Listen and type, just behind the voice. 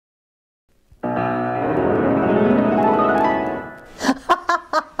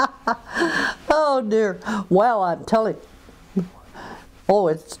Oh dear. Well, I'm telling you. Oh,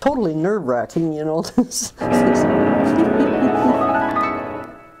 it's totally nerve-wracking, you know.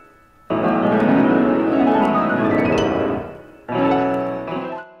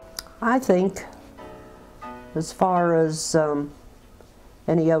 I think, as far as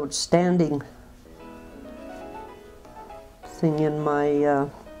any outstanding thing in my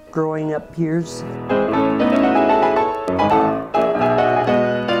growing up years,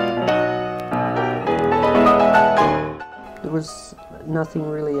 there was nothing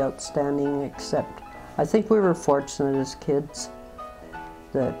really outstanding, except I think we were fortunate as kids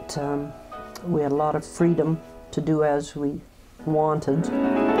that we had a lot of freedom to do as we wanted.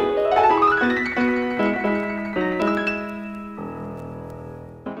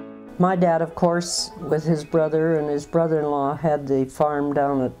 My dad, of course, with his brother and his brother-in-law, had the farm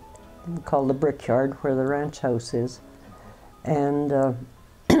down at, called the Brickyard, where the ranch house is. And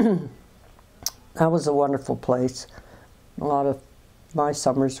that was a wonderful place. A lot of my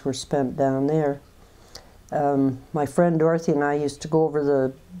summers were spent down there. My friend Dorothy and I used to go over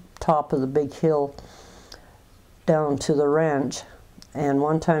the top of the big hill down to the ranch, and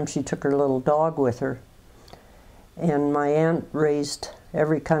one time she took her little dog with her, and my aunt raised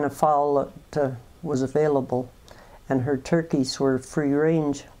every kind of fowl that was available, and her turkeys were free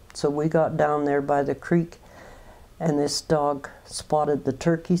range. So we got down there by the creek, and this dog spotted the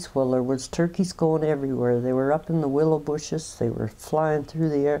turkeys. Well, there was turkeys going everywhere. They were up in the willow bushes. They were flying through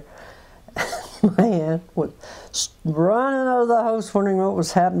the air. My aunt was running out of the house wondering what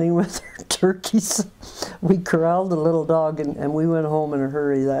was happening with her turkeys. We corralled the little dog, and we went home in a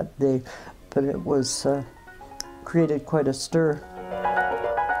hurry that day. But it was created quite a stir.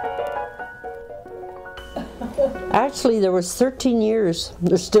 Actually, there was 13 years,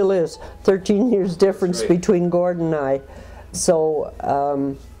 there still is, 13 years difference between Gordon and I. So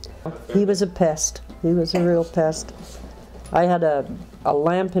he was a pest. He was a real pest. I had a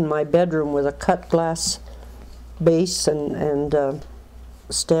lamp in my bedroom with a cut glass base and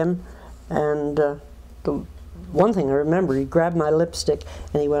stem, and the one thing I remember, he grabbed my lipstick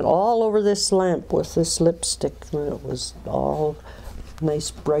and he went all over this lamp with this lipstick, and it was all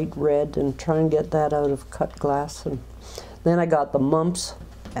nice bright red, and try and get that out of cut glass. And then I got the mumps,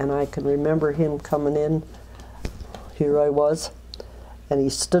 and I can remember him coming in. Here I was, and he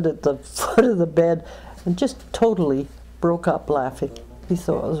stood at the foot of the bed and just totally broke up laughing. He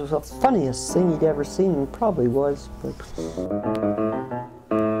thought it was the funniest thing he'd ever seen, and probably was. But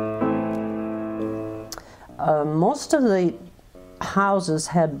most of the houses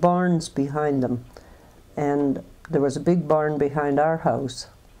had barns behind them, and there was a big barn behind our house,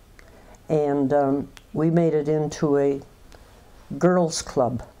 and we made it into a girls'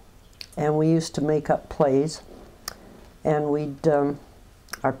 club, and we used to make up plays, and we'd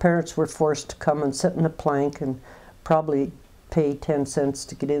our parents were forced to come and sit in a plank and probably pay 10 cents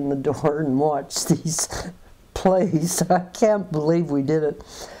to get in the door and watch these plays. I can't believe we did it.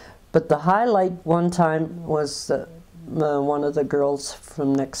 But the highlight one time was one of the girls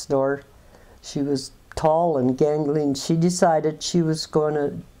from next door. She was tall and gangling. She decided she was going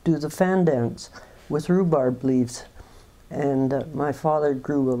to do the fan dance with rhubarb leaves. And my father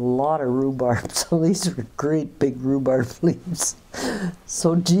grew a lot of rhubarb, so these were great big rhubarb leaves.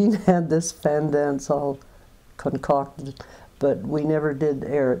 So Jean had this fan dance all concocted, but we never did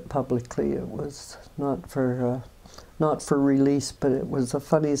air it publicly. It was not for release, but it was the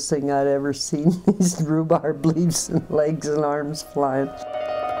funniest thing I'd ever seen, these rhubarb leaves and legs and arms flying.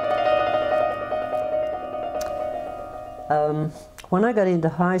 When I got into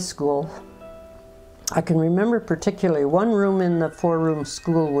high school, I can remember particularly one room in the 4-room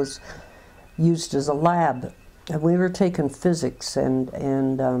school was used as a lab, and we were taking physics, and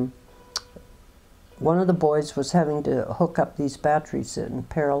one of the boys was having to hook up these batteries in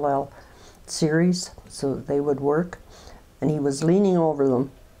parallel series so that they would work, and he was leaning over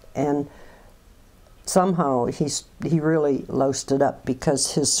them, and somehow he really loused it up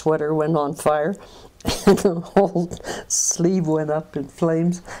because his sweater went on fire and the whole sleeve went up in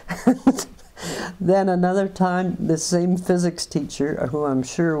flames. Then another time, the same physics teacher, who I'm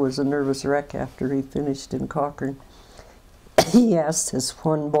sure was a nervous wreck after he finished in Cochrane, he asked this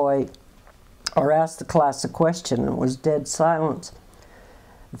one boy, or asked the class a question, and it was dead silence.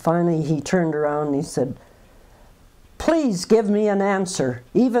 And finally he turned around and he said, "Please give me an answer,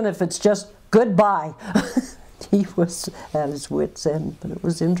 even if it's just goodbye." He was at his wit's end, but it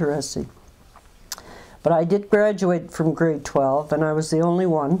was interesting. But I did graduate from grade 12, and I was the only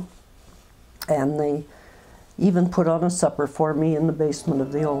one. And they even put on a supper for me in the basement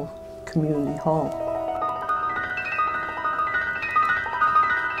of the old community hall.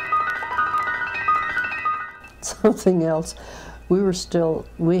 something else.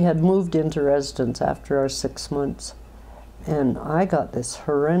 We had moved into residence after our 6 months, and I got this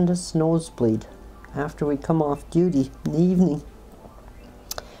horrendous nosebleed after we come off duty in the evening.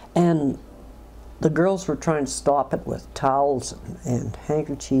 And the girls were trying to stop it with towels and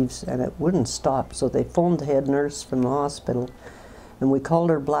handkerchiefs, and it wouldn't stop. So they phoned the head nurse from the hospital, and we called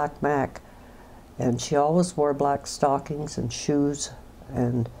her Black Mac. And she always wore black stockings and shoes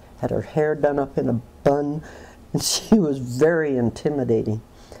and had her hair done up in a bun. And she was very intimidating.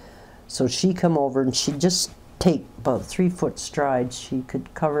 So she come over, and she'd just take about 3-foot strides. She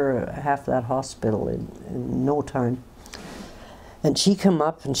could cover half that hospital in no time. And she come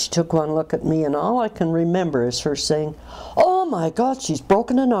up and she took one look at me, and all I can remember is her saying, "Oh my God, she's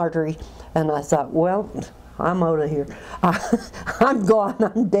broken an artery." And I thought, well, I'm out of here. I'm gone,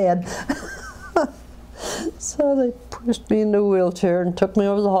 I'm dead. So they pushed me into a wheelchair and took me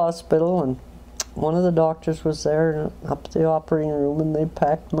over to the hospital, and one of the doctors was there up at the operating room, and they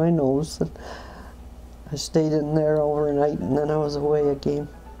packed my nose. And I stayed in there overnight, and then I was away again.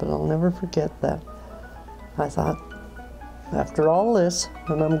 But I'll never forget that. I thought, after all this,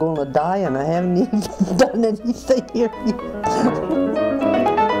 and I'm going to die, and I haven't even done anything here yet.